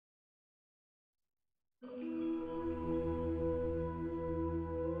The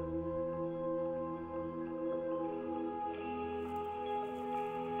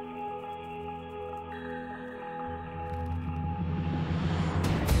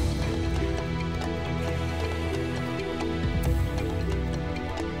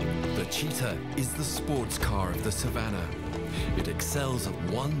cheetah is the sports car of the savannah. It excels at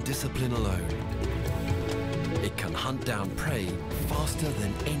one discipline alone. It can hunt down prey faster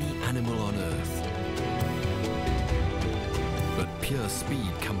than any animal on Earth. But pure speed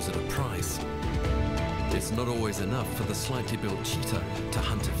comes at a price. It's not always enough for the slightly built cheetah to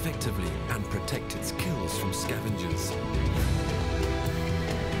hunt effectively and protect its kills from scavengers.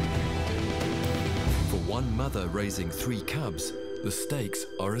 For one mother raising 3 cubs, the stakes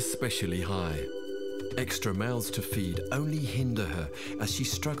are especially high. Extra mouths to feed only hinder her as she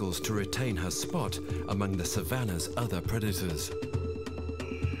struggles to retain her spot among the savannah's other predators.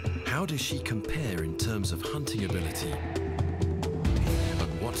 How does she compare in terms of hunting ability?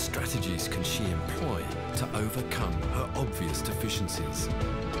 And what strategies can she employ to overcome her obvious deficiencies?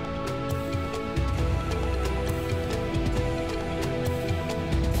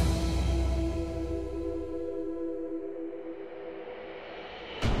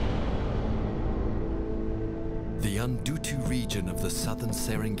 The Undutu region of the southern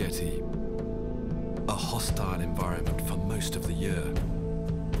Serengeti. A hostile environment for most of the year.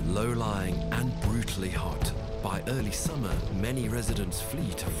 Low-lying and brutally hot. By early summer, many residents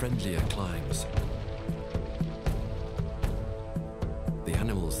flee to friendlier climes. The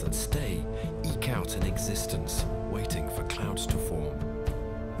animals that stay eke out an existence, waiting for clouds to form.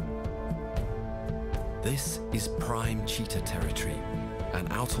 This is prime cheetah territory.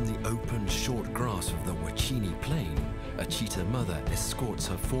 And out on the open, short grass of the Wachini Plain, a cheetah mother escorts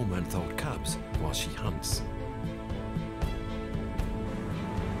her 4-month-old cubs while she hunts.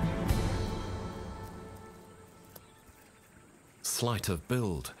 Slight of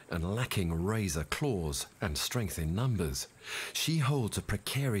build and lacking razor claws and strength in numbers, she holds a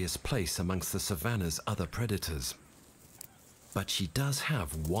precarious place amongst the savannah's other predators. But she does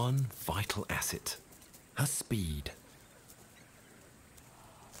have one vital asset, her speed.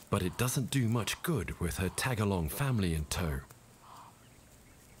 But it doesn't do much good with her tag-along family in tow.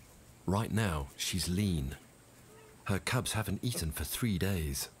 Right now, she's lean. Her cubs haven't eaten for 3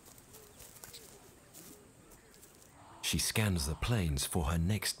 days. She scans the plains for her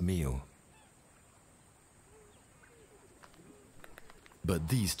next meal. But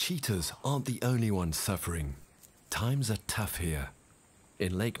these cheetahs aren't the only ones suffering. Times are tough here.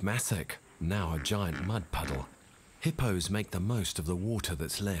 In Lake Massac, now a giant mud puddle, hippos make the most of the water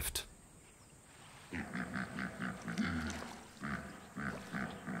that's left.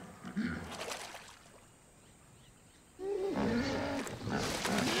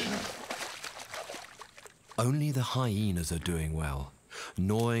 Only the hyenas are doing well,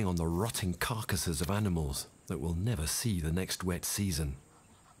 gnawing on the rotting carcasses of animals that will never see the next wet season.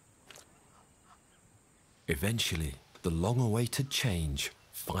 Eventually, the long-awaited change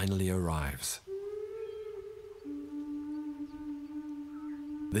finally arrives.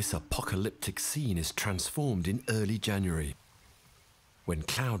 This apocalyptic scene is transformed in early January, when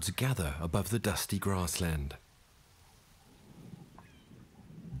clouds gather above the dusty grassland.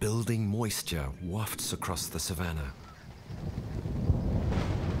 Building moisture wafts across the savannah,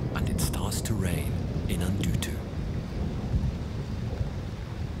 and it starts to rain in Undutu.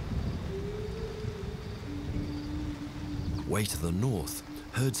 Way to the north,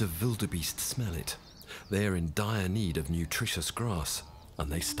 herds of wildebeest smell it. They're in dire need of nutritious grass,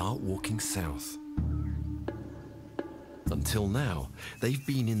 and they start walking south. Until now, they've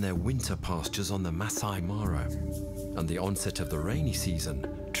been in their winter pastures on the Masai Mara, and the onset of the rainy season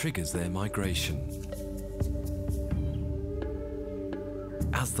triggers their migration.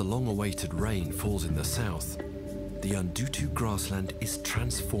 As the long-awaited rain falls in the south, the Undutu grassland is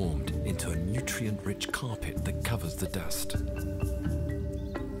transformed into a nutrient-rich carpet that covers the dust.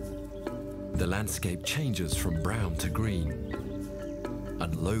 The landscape changes from brown to green,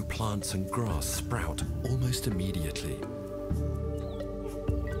 and low plants and grass sprout almost immediately.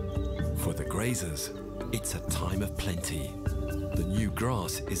 For the grazers, it's a time of plenty. The new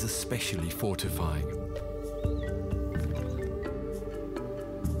grass is especially fortifying.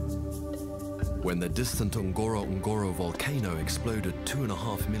 When the distant Ngoro volcano exploded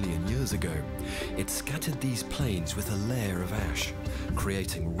 2.5 million years ago, it scattered these plains with a layer of ash,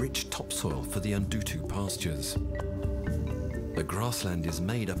 creating rich topsoil for the Undutu pastures. The grassland is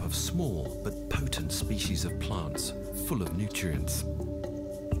made up of small but potent species of plants, full of nutrients.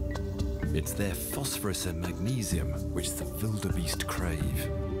 It's their phosphorus and magnesium which the wildebeest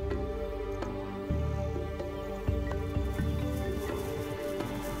crave.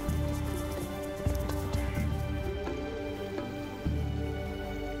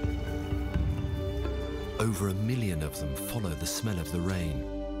 Over 1 million of them follow the smell of the rain.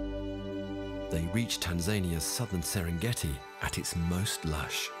 They reach Tanzania's southern Serengeti at its most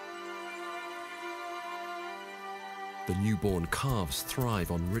lush. The newborn calves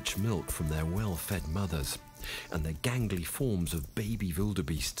thrive on rich milk from their well-fed mothers, and the gangly forms of baby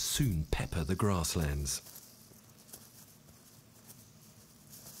wildebeest soon pepper the grasslands.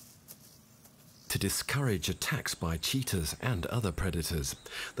 To discourage attacks by cheetahs and other predators,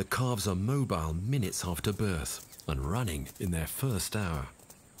 the calves are mobile minutes after birth and running in their first hour.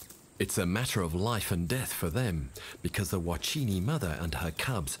 It's a matter of life and death for them, because the Wachini mother and her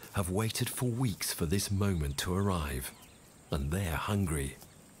cubs have waited for weeks for this moment to arrive, and they're hungry.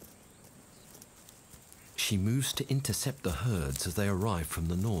 She moves to intercept the herds as they arrive from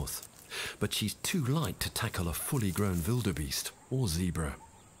the north, but she's too light to tackle a fully grown wildebeest or zebra.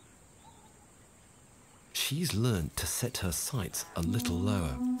 She's learnt to set her sights a little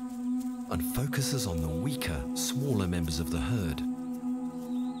lower and focuses on the weaker, smaller members of the herd.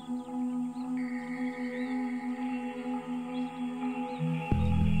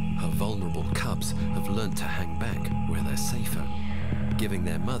 Vulnerable cubs have learnt to hang back where they're safer, giving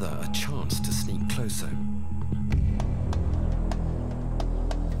their mother a chance to sneak closer.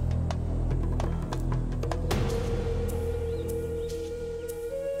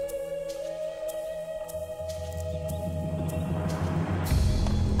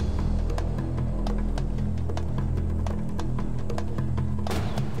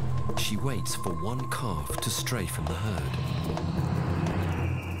 She waits for one calf to stray from the herd.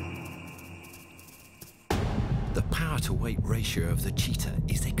 The power-to-weight ratio of the cheetah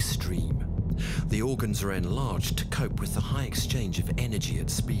is extreme. The organs are enlarged to cope with the high exchange of energy at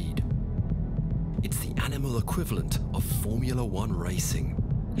speed. It's the animal equivalent of Formula One racing,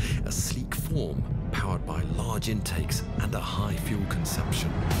 a sleek form powered by large intakes and a high fuel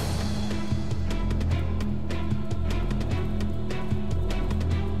consumption.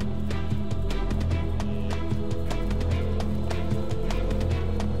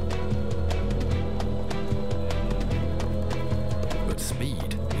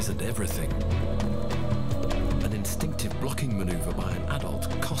 Speed isn't everything. An instinctive blocking maneuver by an adult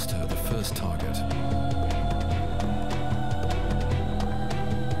cost her the first target.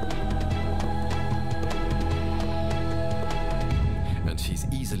 And she's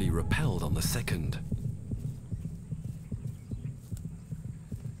easily repelled on the second.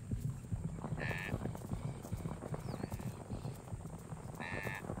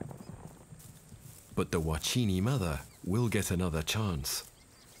 But the Wachini mother will get another chance.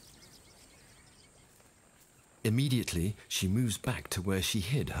 Immediately, she moves back to where she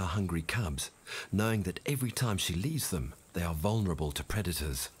hid her hungry cubs, knowing that every time she leaves them, they are vulnerable to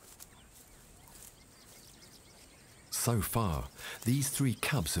predators. So far, these 3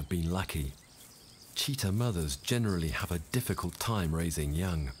 cubs have been lucky. Cheetah mothers generally have a difficult time raising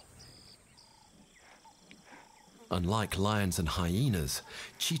young. Unlike lions and hyenas,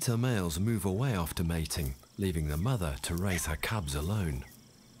 cheetah males move away after mating, leaving the mother to raise her cubs alone.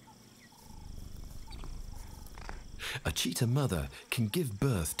 A cheetah mother can give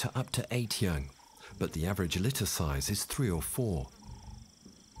birth to up to 8 young, but the average litter size is 3 or 4.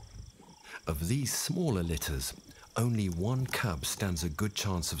 Of these smaller litters, only 1 cub stands a good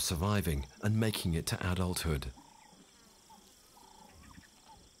chance of surviving and making it to adulthood.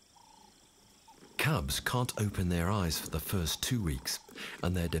 Cubs can't open their eyes for the first 2 weeks,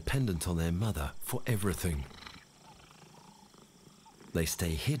 and they're dependent on their mother for everything. They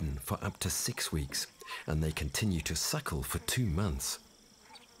stay hidden for up to 6 weeks, and they continue to suckle for 2 months.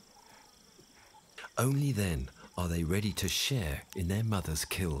 Only then are they ready to share in their mother's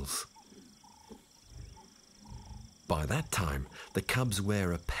kills. By that time, the cubs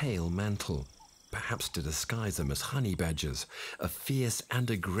wear a pale mantle, perhaps to disguise them as honey badgers, a fierce and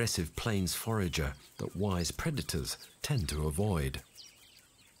aggressive plains forager that wise predators tend to avoid.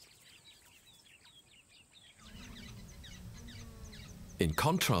 In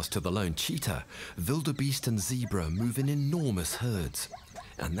contrast to the lone cheetah, wildebeest and zebra move in enormous herds,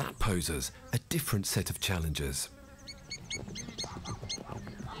 and that poses a different set of challenges.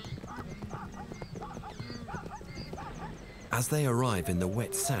 As they arrive in the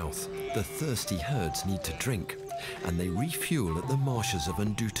wet south, the thirsty herds need to drink, and they refuel at the marshes of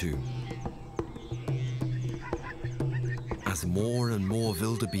Ndutu. As more and more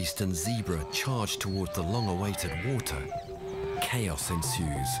wildebeest and zebra charge toward the long-awaited water, chaos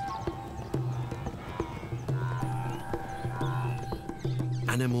ensues.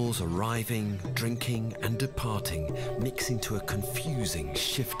 Animals arriving, drinking, and departing mix into a confusing,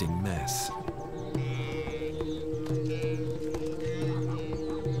 shifting mess.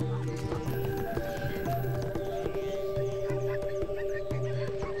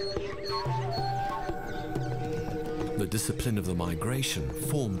 The discipline of the migration,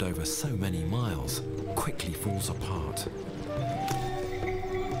 formed over so many miles, quickly falls apart.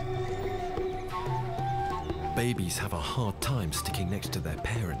 Babies have a hard time sticking next to their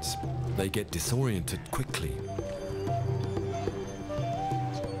parents. They get disoriented quickly.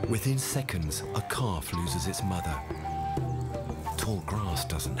 Within seconds, a calf loses its mother. Tall grass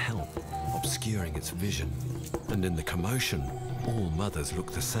doesn't help, obscuring its vision. And in the commotion, all mothers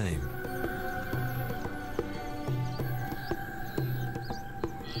look the same.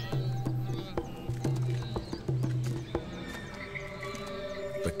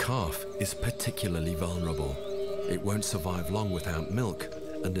 The calf is particularly vulnerable. It won't survive long without milk,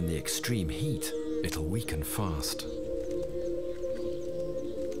 and in the extreme heat, it'll weaken fast.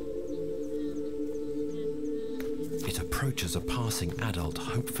 It approaches a passing adult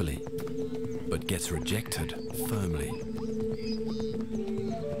hopefully, but gets rejected firmly.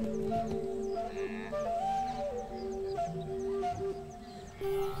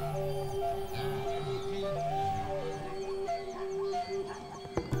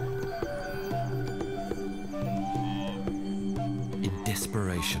 In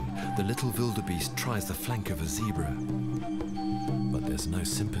desperation, the little wildebeest tries the flank of a zebra, but there's no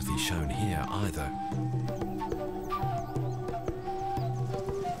sympathy shown here either.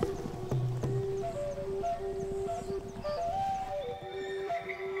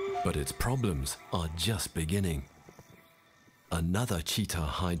 But its problems are just beginning. Another cheetah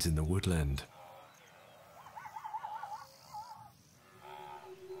hides in the woodland.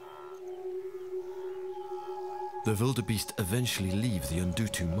 The wildebeest eventually leave the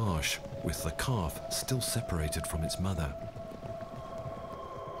Undutu marsh, with the calf still separated from its mother.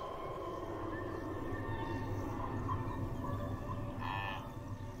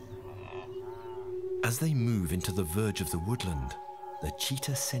 As they move into the verge of the woodland, the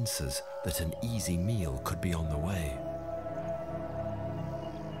cheetah senses that an easy meal could be on the way.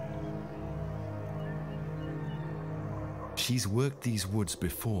 She's worked these woods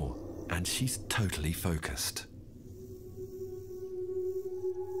before, and she's totally focused.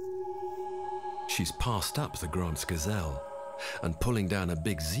 She's passed up the Grant's gazelle, and pulling down a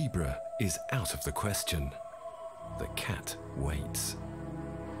big zebra is out of the question. The cat waits.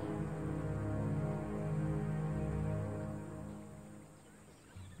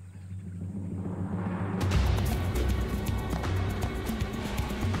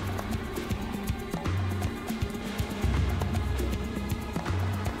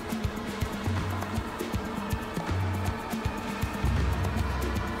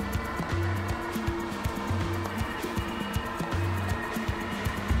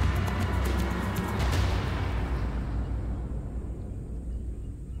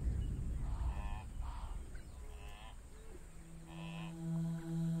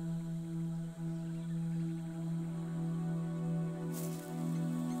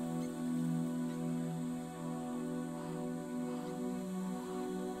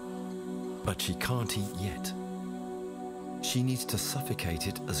 But she can't eat yet. She needs to suffocate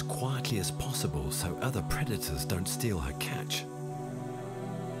it as quietly as possible so other predators don't steal her catch.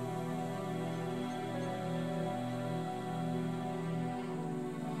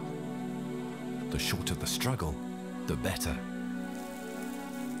 The shorter the struggle, the better.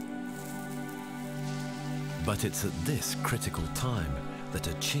 But it's at this critical time that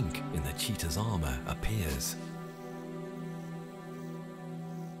a chink in the cheetah's armor appears.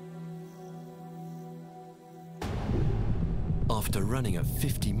 After running at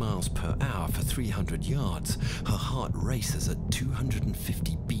 50 miles per hour for 300 yards, her heart races at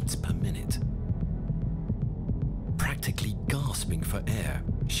 250 beats per minute. Practically gasping for air,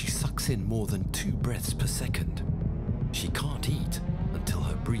 she sucks in more than 2 breaths per second. She can't eat until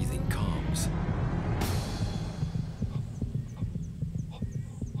her breathing calms.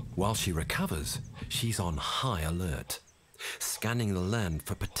 While she recovers, she's on high alert, scanning the land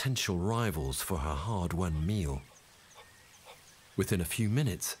for potential rivals for her hard-won meal. Within a few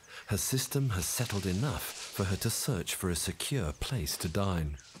minutes, her system has settled enough for her to search for a secure place to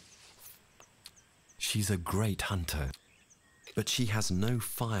dine. She's a great hunter, but she has no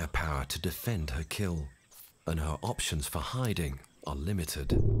firepower to defend her kill, and her options for hiding are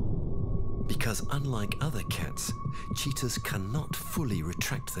limited. Because unlike other cats, cheetahs cannot fully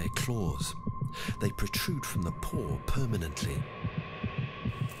retract their claws. They protrude from the paw permanently.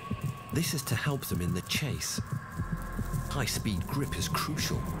 This is to help them in the chase. High-speed grip is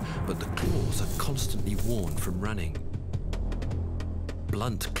crucial, but the claws are constantly worn from running.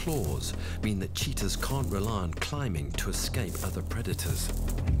 Blunt claws mean that cheetahs can't rely on climbing to escape other predators.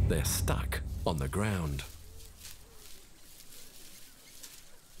 They're stuck on the ground.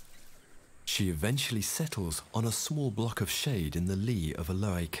 She eventually settles on a small block of shade in the lee of a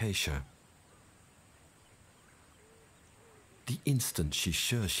low acacia. The instant she's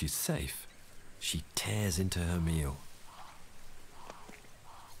sure she's safe, she tears into her meal.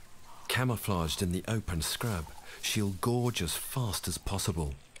 Camouflaged in the open scrub, she'll gorge as fast as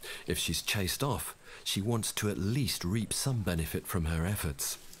possible. If she's chased off, she wants to at least reap some benefit from her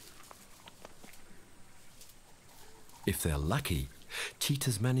efforts. If they're lucky,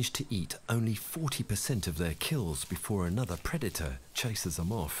 cheetahs manage to eat only 40% of their kills before another predator chases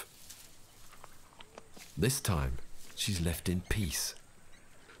them off. This time, she's left in peace.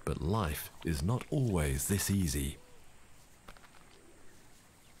 But life is not always this easy.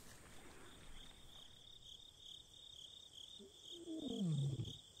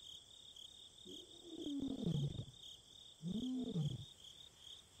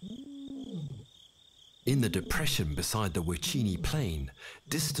 In the depression beside the Wachini Plain,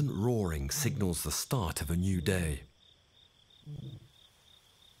 distant roaring signals the start of a new day.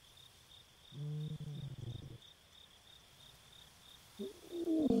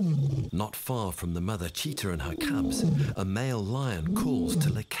 Not far from the mother cheetah and her cubs, a male lion calls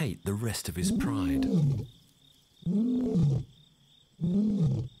to locate the rest of his pride.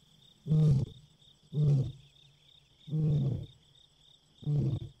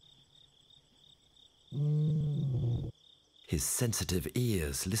 His sensitive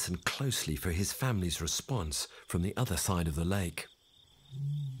ears listen closely for his family's response from the other side of the lake.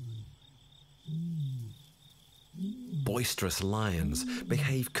 Boisterous lions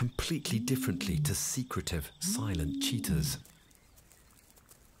behave completely differently to secretive, silent cheetahs.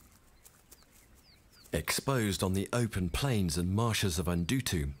 Exposed on the open plains and marshes of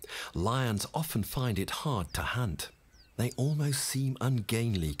Andutu, lions often find it hard to hunt. They almost seem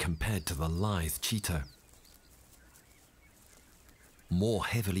ungainly compared to the lithe cheetah. More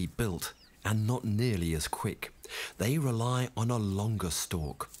heavily built and not nearly as quick, they rely on a longer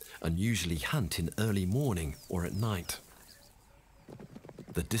stalk and usually hunt in early morning or at night.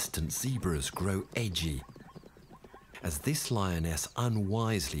 The distant zebras grow edgy as this lioness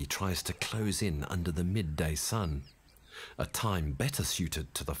unwisely tries to close in under the midday sun, a time better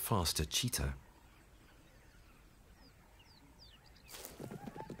suited to the faster cheetah.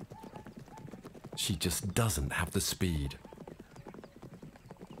 She just doesn't have the speed.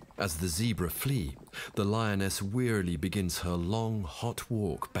 As the zebra flee, the lioness wearily begins her long, hot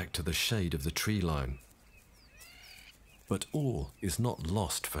walk back to the shade of the tree line. But all is not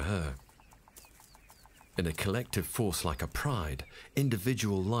lost for her. In a collective force like a pride,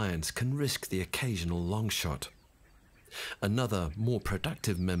 individual lions can risk the occasional long shot. Another, more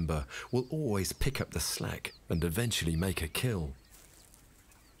productive member will always pick up the slack and eventually make a kill.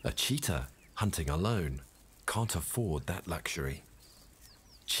 A cheetah, hunting alone, can't afford that luxury.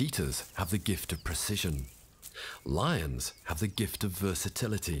 Cheetahs have the gift of precision. Lions have the gift of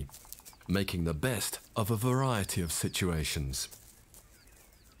versatility, making the best of a variety of situations.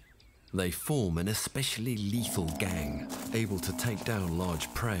 They form an especially lethal gang, able to take down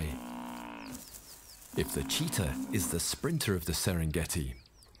large prey. If the cheetah is the sprinter of the Serengeti,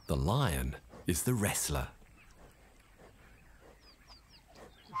 the lion is the wrestler.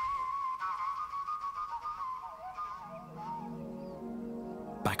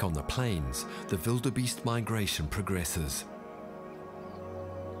 Back on the plains, the wildebeest migration progresses.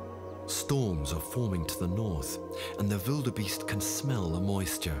 Storms are forming to the north, and the wildebeest can smell the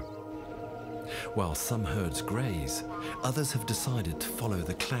moisture. While some herds graze, others have decided to follow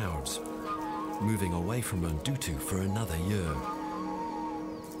the clouds, moving away from Andutu for another year.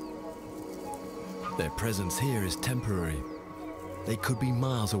 Their presence here is temporary. They could be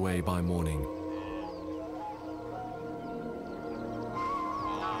miles away by morning.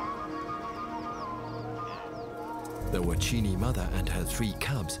 The Wachini mother and her 3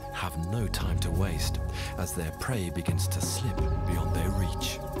 cubs have no time to waste as their prey begins to slip beyond their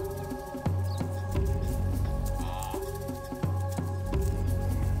reach.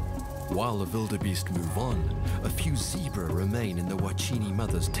 While the wildebeest move on, a few zebra remain in the Wachini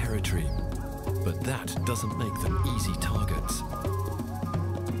mother's territory, but that doesn't make them easy targets.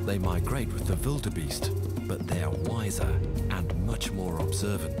 They migrate with the wildebeest, but they are wiser and much more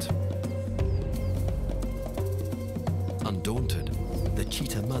observant. Undaunted, the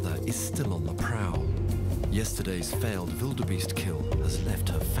cheetah mother is still on the prowl. Yesterday's failed wildebeest kill has left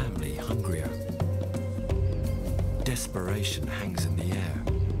her family hungrier. Desperation hangs in the air,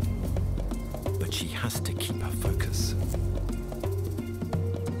 but she has to keep her focus.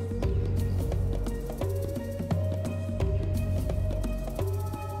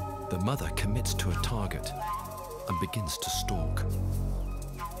 The mother commits to a target and begins to stalk.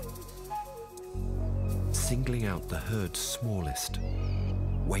 singling out the herd's smallest,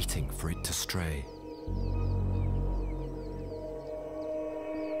 waiting for it to stray.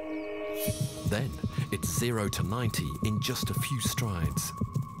 Then it's 0 to 90 in just a few strides.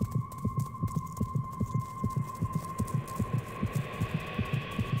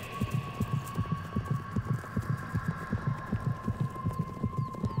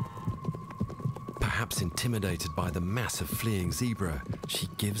 Perhaps intimidated by the mass of fleeing zebra, she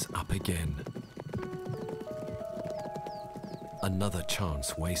gives up again. Another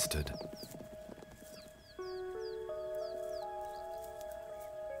chance wasted.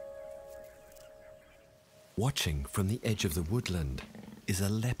 Watching from the edge of the woodland is a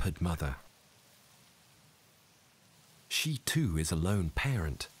leopard mother. She too is a lone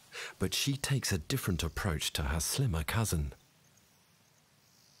parent, but she takes a different approach to her slimmer cousin.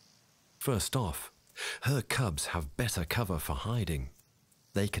 First off, her cubs have better cover for hiding.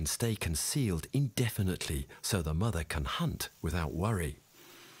 They can stay concealed indefinitely so the mother can hunt without worry.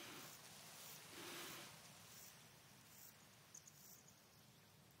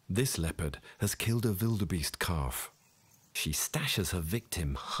 This leopard has killed a wildebeest calf. She stashes her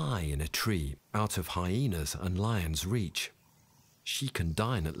victim high in a tree, out of hyenas and lions' reach. She can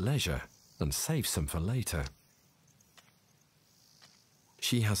dine at leisure and save some for later.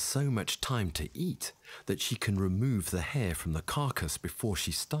 She has so much time to eat that she can remove the hair from the carcass before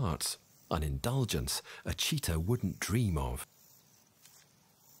she starts, an indulgence a cheetah wouldn't dream of.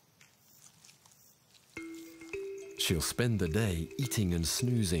 She'll spend the day eating and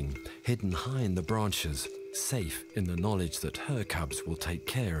snoozing, hidden high in the branches, safe in the knowledge that her cubs will take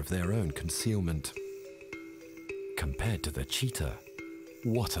care of their own concealment. Compared to the cheetah,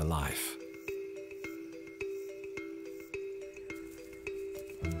 what a life!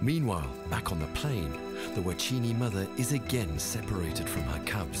 Meanwhile, back on the plain, the Wachini mother is again separated from her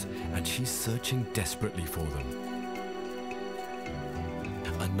cubs, and she's searching desperately for them.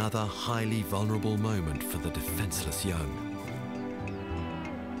 Another highly vulnerable moment for the defenseless young.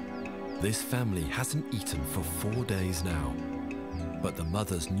 This family hasn't eaten for 4 days now, but the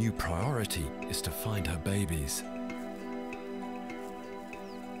mother's new priority is to find her babies.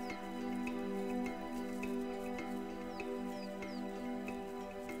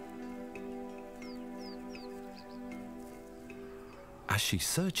 As she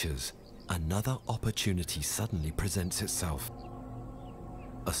searches, another opportunity suddenly presents itself.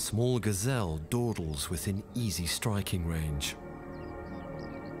 A small gazelle dawdles within easy striking range.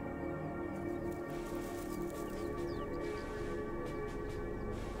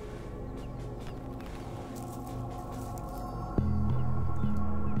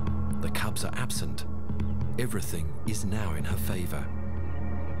 The cubs are absent. Everything is now in her favor.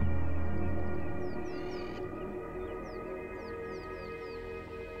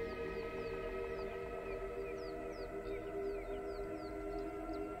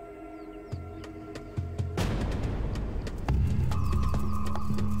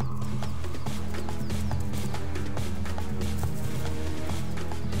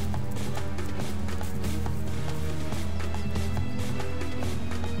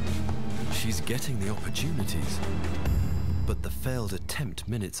 Getting the opportunities, but the failed attempt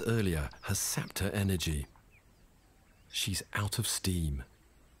minutes earlier has sapped her energy. She's out of steam.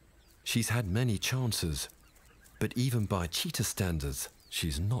 She's had many chances, but even by cheetah standards,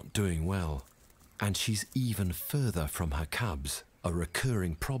 she's not doing well. And she's even further from her cubs, a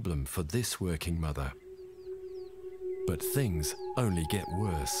recurring problem for this working mother. But things only get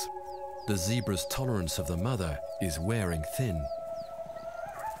worse. The zebra's tolerance of the mother is wearing thin.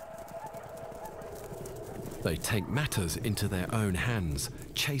 They take matters into their own hands,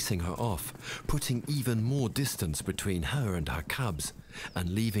 chasing her off, putting even more distance between her and her cubs,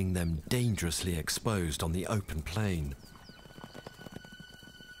 and leaving them dangerously exposed on the open plain.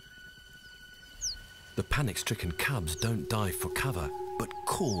 The panic-stricken cubs don't dive for cover, but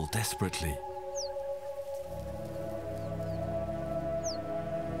call desperately.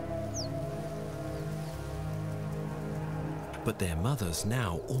 But their mother's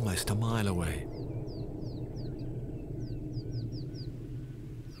now almost a mile away.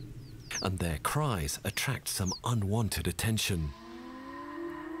 And their cries attract some unwanted attention.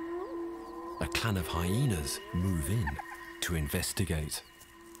 A clan of hyenas move in to investigate.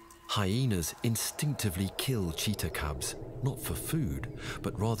 Hyenas instinctively kill cheetah cubs, not for food,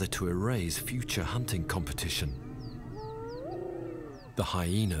 but rather to erase future hunting competition. The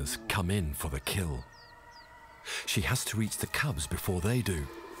hyenas come in for the kill. She has to reach the cubs before they do.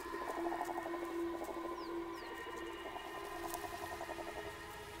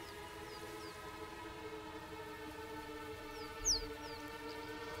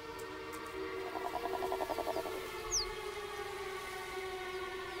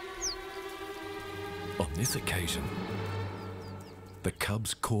 on this occasion. The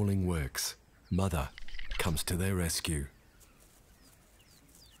cubs' calling works. Mother comes to their rescue.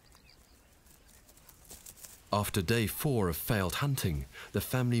 After day 4 of failed hunting, the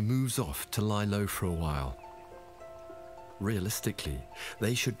family moves off to lie low for a while. Realistically,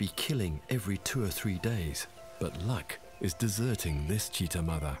 they should be killing every 2 or 3 days, but luck is deserting this cheetah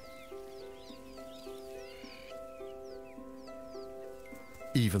mother.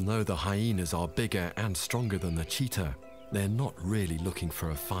 Even though the hyenas are bigger and stronger than the cheetah, they're not really looking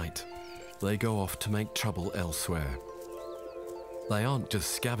for a fight. They go off to make trouble elsewhere. They aren't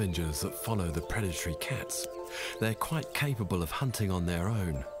just scavengers that follow the predatory cats. They're quite capable of hunting on their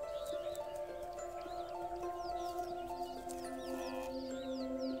own.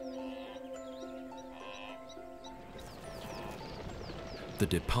 The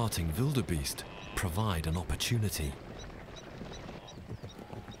departing wildebeest provide an opportunity.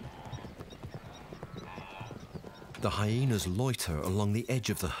 The hyenas loiter along the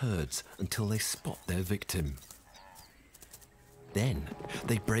edge of the herds until they spot their victim. Then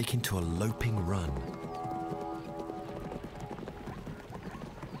they break into a loping run.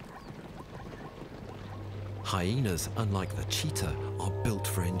 Hyenas, unlike the cheetah, are built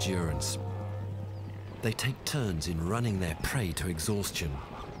for endurance. They take turns in running their prey to exhaustion.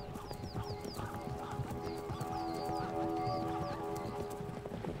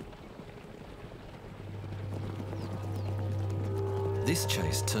 This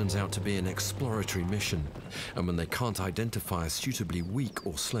chase turns out to be an exploratory mission, and when they can't identify a suitably weak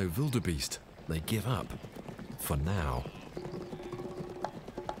or slow wildebeest, they give up, for now.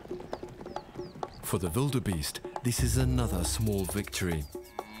 For the wildebeest, this is another small victory,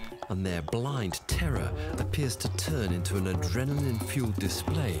 and their blind terror appears to turn into an adrenaline-fueled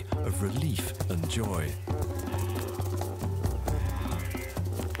display of relief and joy.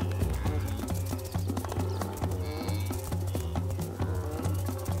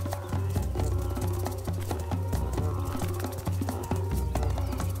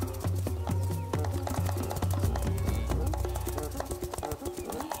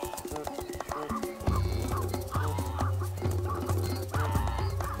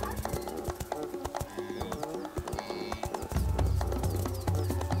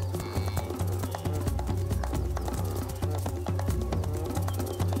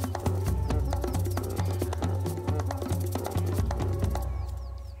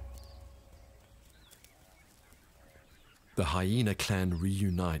 The hyena clan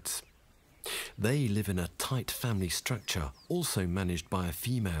reunites. They live in a tight family structure, also managed by a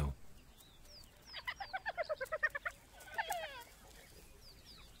female.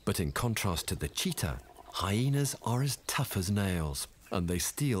 But in contrast to the cheetah, hyenas are as tough as nails, and they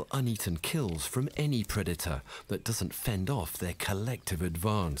steal uneaten kills from any predator that doesn't fend off their collective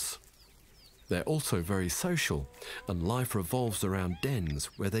advance. They're also very social, and life revolves around dens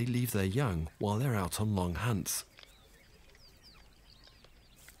where they leave their young while they're out on long hunts.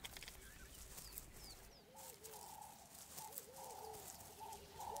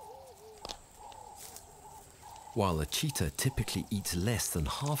 While a cheetah typically eats less than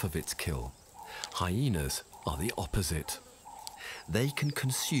half of its kill, hyenas are the opposite. They can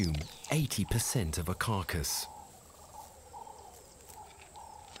consume 80% of a carcass.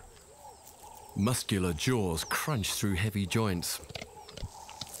 Muscular jaws crunch through heavy joints.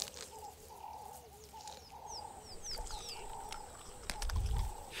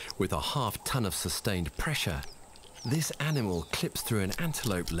 With a half-ton of sustained pressure, this animal clips through an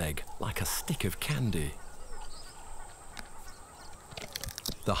antelope leg like a stick of candy.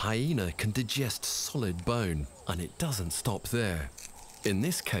 The hyena can digest solid bone, and it doesn't stop there. In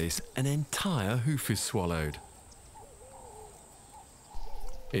this case, an entire hoof is swallowed.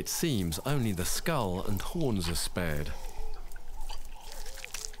 It seems only the skull and horns are spared.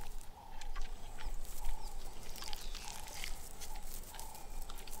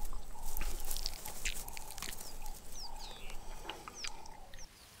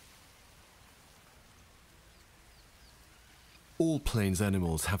 All plains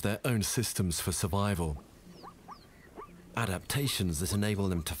animals have their own systems for survival. Adaptations that enable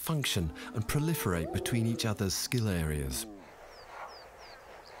them to function and proliferate between each other's skill areas.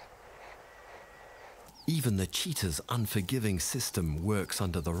 Even the cheetah's unforgiving system works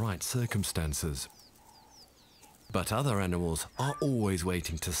under the right circumstances. But other animals are always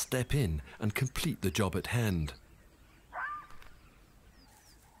waiting to step in and complete the job at hand.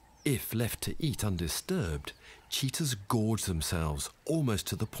 If left to eat undisturbed, cheetahs gorge themselves almost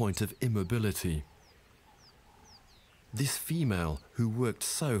to the point of immobility. This female, who worked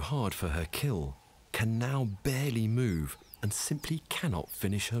so hard for her kill, can now barely move and simply cannot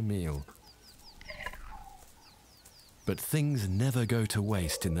finish her meal. But things never go to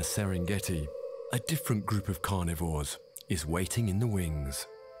waste in the Serengeti. A different group of carnivores is waiting in the wings.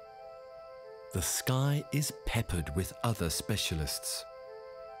 The sky is peppered with other specialists.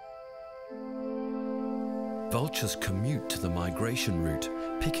 Vultures commute to the migration route,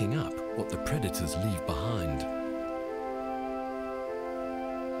 picking up what the predators leave behind.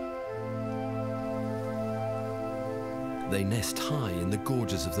 They nest high in the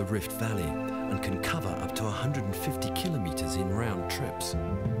gorges of the Rift Valley and can cover up to 150 kilometers in round trips.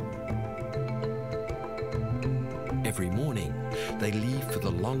 Every morning, they leave for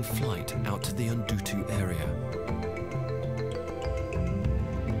the long flight out to the Ndutu area.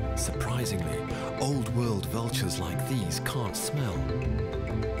 Surprisingly, old world vultures like these can't smell.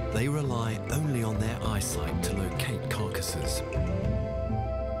 They rely only on their eyesight to locate carcasses.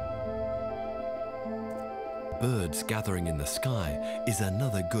 Birds gathering in the sky is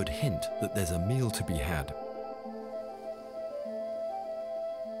another good hint that there's a meal to be had.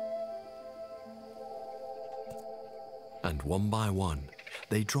 And one by one,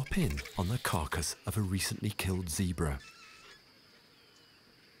 they drop in on the carcass of a recently killed zebra.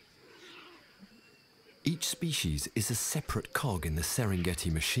 Each species is a separate cog in the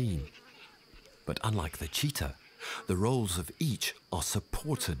Serengeti machine. But unlike the cheetah, the roles of each are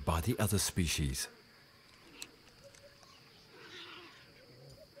supported by the other species.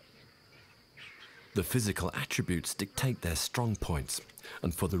 The physical attributes dictate their strong points,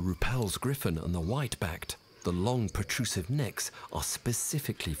 and for the Rupel's griffon and the white-backed, the long protrusive necks are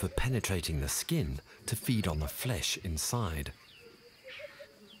specifically for penetrating the skin to feed on the flesh inside.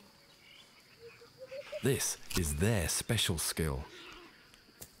 This is their special skill.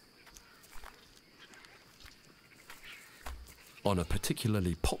 On a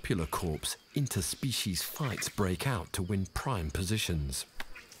particularly popular corpse, interspecies fights break out to win prime positions.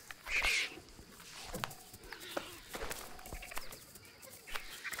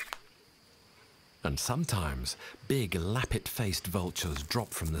 And sometimes, big lappet-faced vultures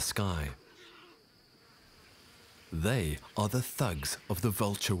drop from the sky. They are the thugs of the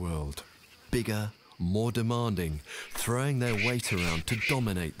vulture world. Bigger, more demanding, throwing their weight around to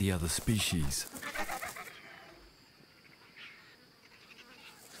dominate the other species.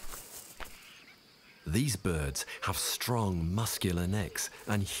 These birds have strong, muscular necks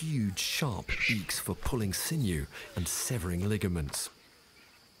and huge, sharp beaks for pulling sinew and severing ligaments.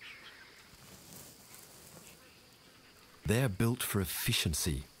 They're built for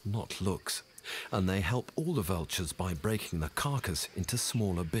efficiency, not looks, and they help all the vultures by breaking the carcass into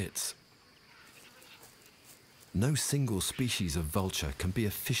smaller bits. No single species of vulture can be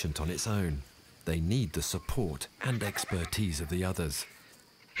efficient on its own. They need the support and expertise of the others.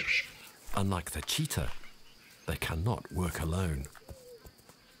 Unlike the cheetah, they cannot work alone.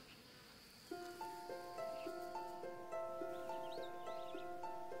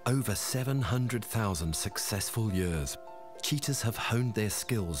 Over 700,000 successful years, cheetahs have honed their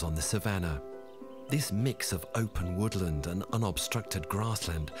skills on the savannah. This mix of open woodland and unobstructed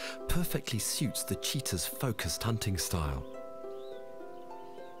grassland perfectly suits the cheetah's focused hunting style.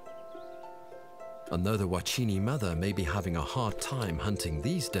 And though the Wachini mother may be having a hard time hunting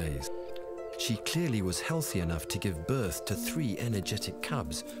these days, she clearly was healthy enough to give birth to 3 energetic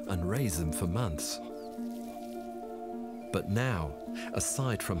cubs and raise them for months. But now,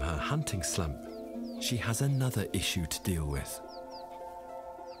 aside from her hunting slump, she has another issue to deal with.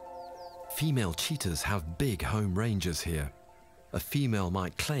 Female cheetahs have big home ranges here. A female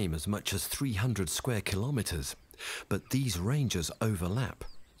might claim as much as 300 square kilometers, but these ranges overlap,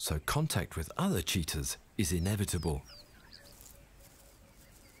 so contact with other cheetahs is inevitable.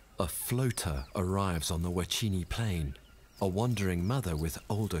 A floater arrives on the Wachini plain, a wandering mother with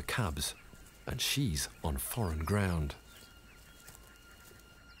older cubs, and she's on foreign ground.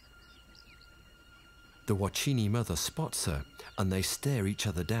 The Wachini mother spots her, and they stare each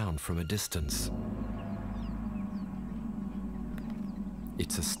other down from a distance.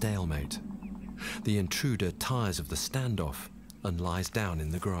 It's a stalemate. The intruder tires of the standoff and lies down in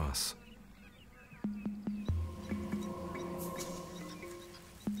the grass.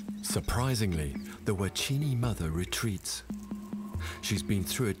 Surprisingly, the Wachini mother retreats. She's been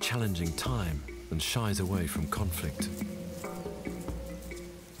through a challenging time and shies away from conflict.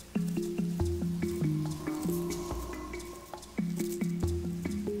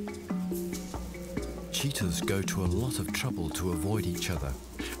 Cheetahs go to a lot of trouble to avoid each other,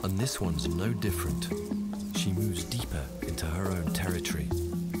 and this one's no different. She moves deeper into her own territory.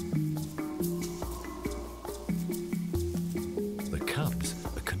 The cubs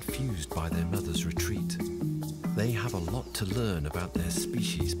are confused by their mother's retreat. They have a lot to learn about their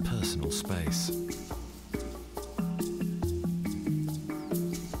species' personal space.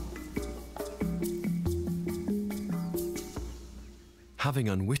 Having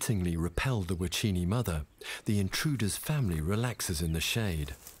unwittingly repelled the Wachini mother, the intruder's family relaxes in the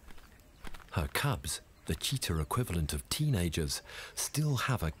shade. Her cubs, the cheetah equivalent of teenagers, still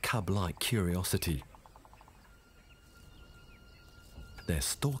have a cub-like curiosity. They're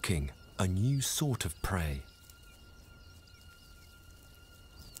stalking a new sort of prey.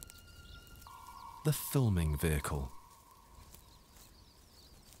 The filming vehicle.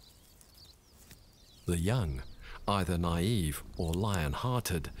 The young, either naive or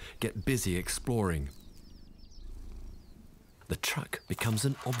lion-hearted, get busy exploring. The truck becomes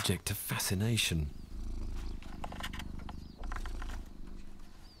an object of fascination.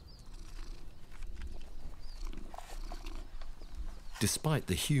 Despite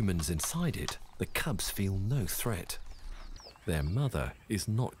the humans inside it, the cubs feel no threat. Their mother is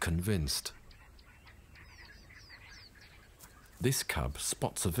not convinced. This cub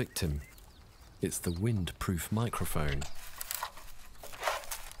spots a victim. It's the wind-proof microphone.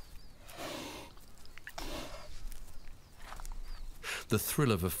 The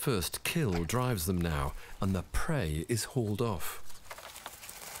thrill of a first kill drives them now, and the prey is hauled off.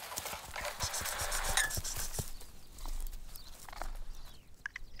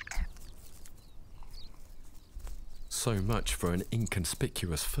 So much for an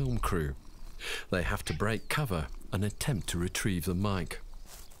inconspicuous film crew. They have to break cover and attempt to retrieve the mic.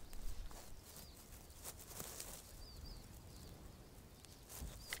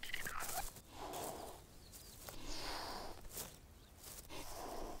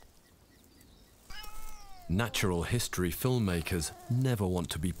 Natural history filmmakers never want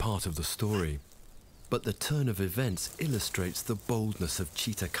to be part of the story. But the turn of events illustrates the boldness of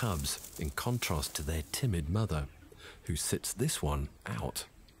cheetah cubs in contrast to their timid mother, who sits this one out.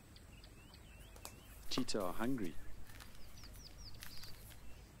 Cheetah are hungry.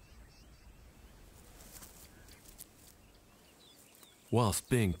 Whilst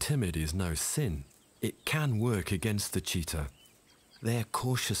being timid is no sin, it can work against the cheetah. Their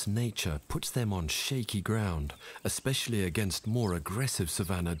cautious nature puts them on shaky ground, especially against more aggressive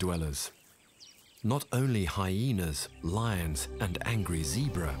savanna dwellers. Not only hyenas, lions, and angry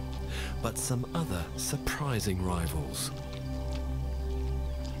zebra, but some other surprising rivals.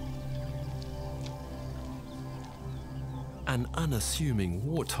 An unassuming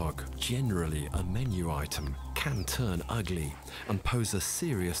warthog, generally a menu item, can turn ugly and pose a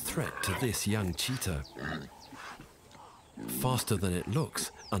serious threat to this young cheetah. Faster than it looks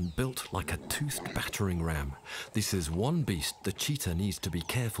and built like a toothed battering ram, this is one beast the cheetah needs to be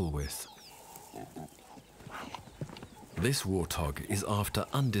careful with. This warthog is after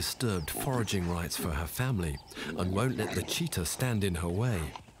undisturbed foraging rights for her family and won't let the cheetah stand in her way.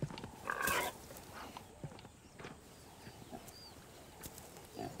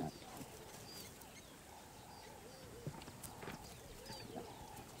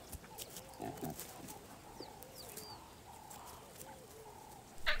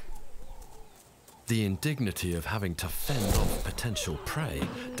 The indignity of having to fend off potential prey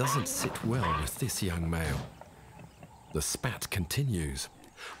doesn't sit well with this young male. The spat continues,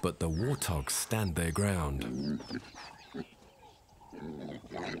 but the warthogs stand their ground.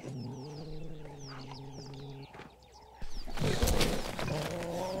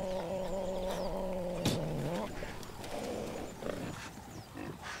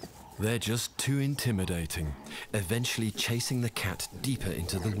 They're just too intimidating, eventually chasing the cat deeper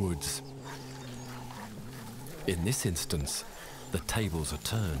into the woods. In this instance, the tables are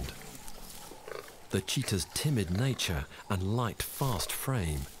turned. The cheetah's timid nature and light, fast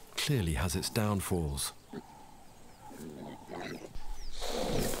frame clearly has its downfalls.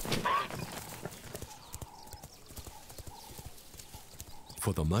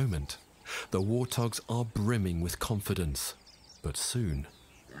 For the moment, the warthogs are brimming with confidence, but soon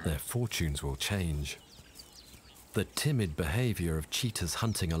their fortunes will change. The timid behavior of cheetahs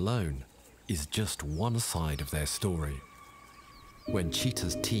hunting alone is just one side of their story. When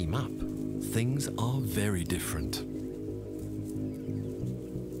cheetahs team up, things are very different.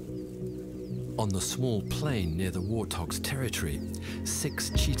 On the small plain near the warthog's territory,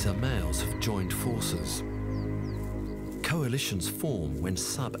 6 cheetah males have joined forces. Coalitions form when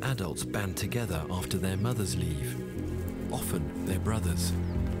sub-adults band together after their mothers leave, often their brothers.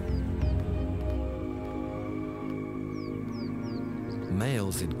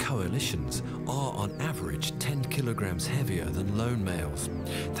 Males in coalitions are on average 10 kilograms heavier than lone males,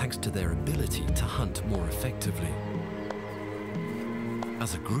 thanks to their ability to hunt more effectively.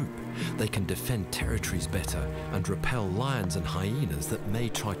 As a group, they can defend territories better and repel lions and hyenas that may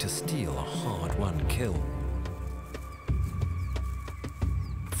try to steal a hard-won kill.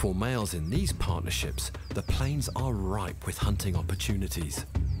 For males in these partnerships, the plains are ripe with hunting opportunities.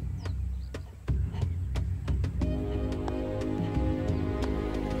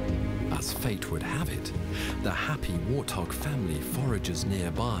 As fate would have it, the happy warthog family forages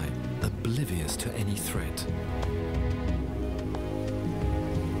nearby, oblivious to any threat.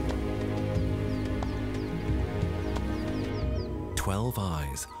 "12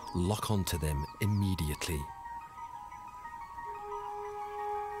 eyes lock onto them immediately.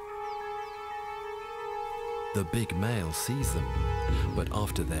 The big male sees them, but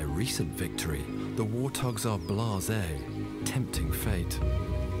after their recent victory, the warthogs are blasé, tempting fate.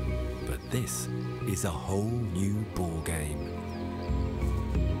 But this is a whole new ball game.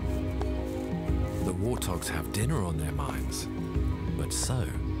 The warthogs have dinner on their minds, but so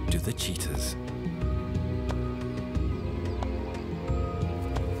do the cheetahs.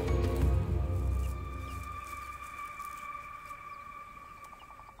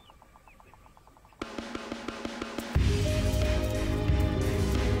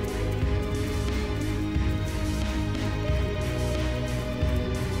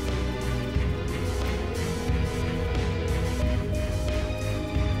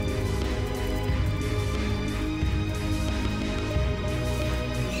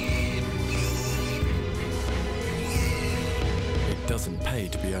 It doesn't pay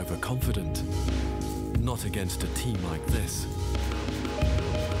to be overconfident, not against a team like this.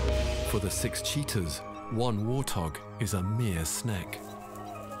 For the 6 cheetahs, one warthog is a mere snack.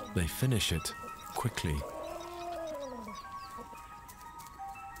 They finish it quickly.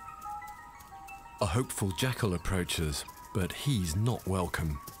 A hopeful jackal approaches, but he's not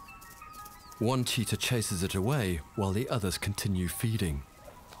welcome. One cheetah chases it away while the others continue feeding.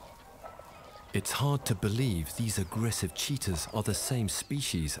 It's hard to believe these aggressive cheetahs are the same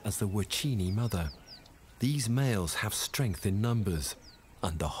species as the Wachini mother. These males have strength in numbers,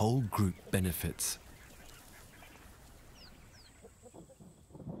 and the whole group benefits.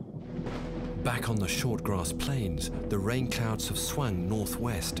 Back on the short grass plains, the rain clouds have swung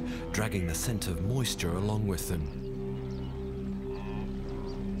northwest, dragging the scent of moisture along with them.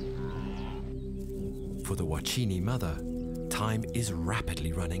 For the Wachini mother, time is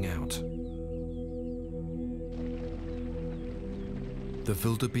rapidly running out. The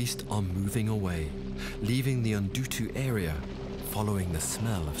wildebeest are moving away, leaving the Undutu area, following the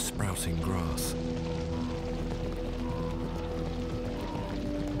smell of sprouting grass.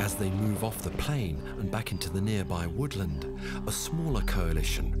 As they move off the plain and back into the nearby woodland, a smaller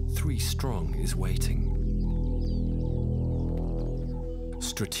coalition, 3 strong, is waiting.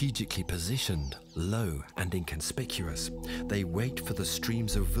 Strategically positioned, low and inconspicuous, they wait for the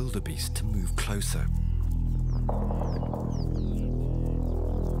streams of wildebeest to move closer.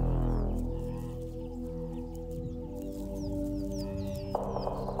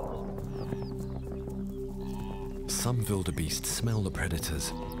 Some wildebeest smell the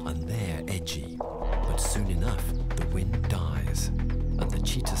predators, and they're edgy. But soon enough, the wind dies, and the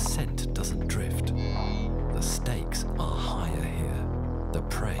cheetah's scent doesn't drift. The stakes are higher here. The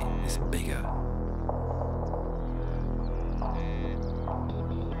prey is bigger.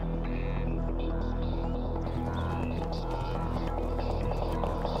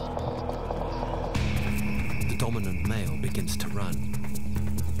 The dominant male begins to run.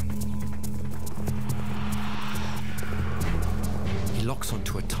 He locks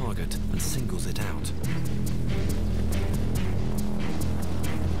onto a target and singles it out.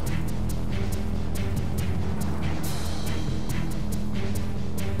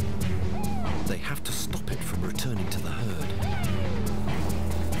 They have to stop it from returning to the herd.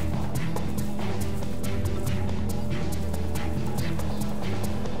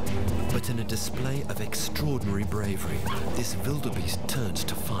 But in a display of extraordinary bravery, this wildebeest turns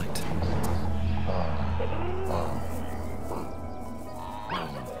to fight.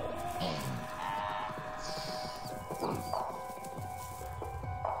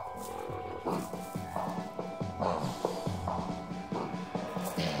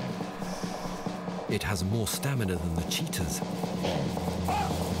 It has more stamina than the cheetahs,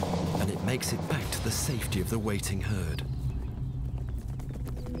 and it makes it back to the safety of the waiting herd.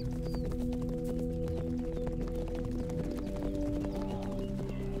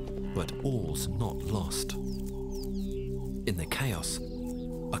 But all's not lost. In the chaos,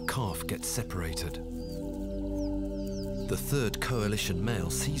 a calf gets separated. The 3rd coalition male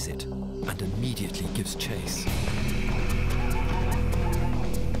sees it and immediately gives chase.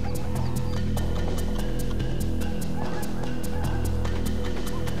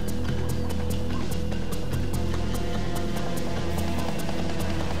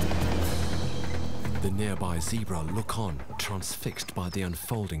 The nearby zebra look on, transfixed by the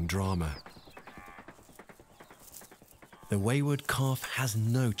unfolding drama. The wayward calf has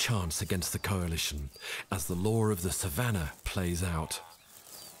no chance against the coalition as the law of the savannah plays out.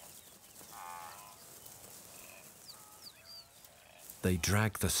 They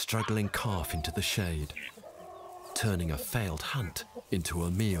drag the struggling calf into the shade, turning a failed hunt into a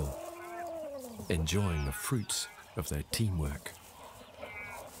meal, enjoying the fruits of their teamwork.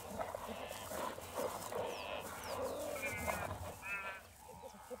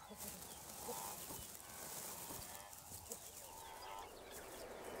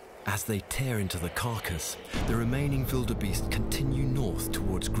 As they tear into the carcass, the remaining wildebeest continue north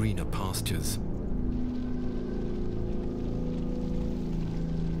towards greener pastures.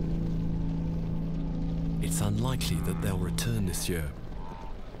 It's unlikely that they'll return this year.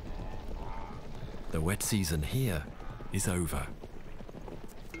 The wet season here is over.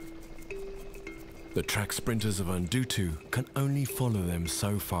 The track sprinters of Undutu can only follow them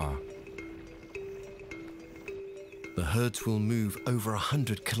so far. The herds will move over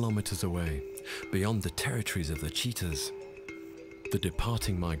 100 kilometers away, beyond the territories of the cheetahs. The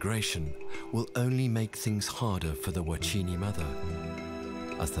departing migration will only make things harder for the Wachini mother,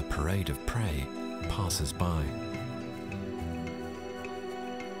 as the parade of prey passes by.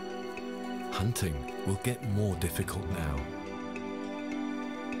 Hunting will get more difficult now,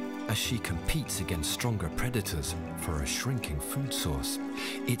 as she competes against stronger predators for a shrinking food source.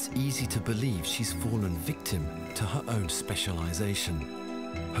 It's easy to believe she's fallen victim to her own specialization.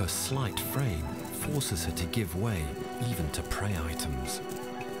 Her slight frame forces her to give way even to prey items.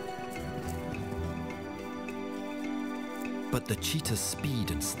 But the cheetah's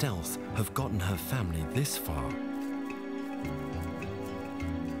speed and stealth have gotten her family this far.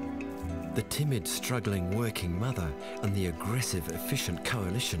 The timid, struggling working mother and the aggressive, efficient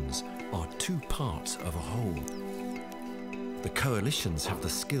coalitions are two parts of a whole. The coalitions have the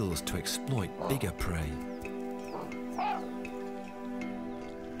skills to exploit bigger prey.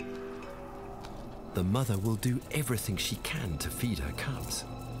 The mother will do everything she can to feed her cubs.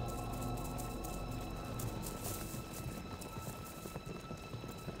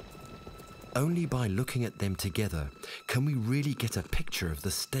 Only by looking at them together can we really get a picture of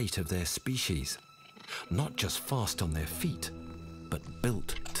the state of their species. Not just fast on their feet, but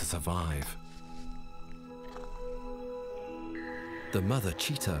built to survive. The mother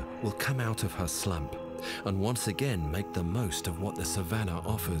cheetah will come out of her slump and once again make the most of what the savannah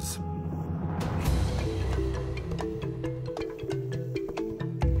offers.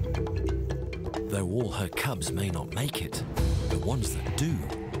 Though all her cubs may not make it, the ones that do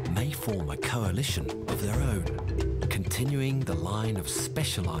may form a coalition of their own, continuing the line of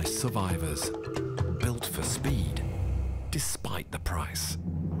specialized survivors, built for speed, despite the price.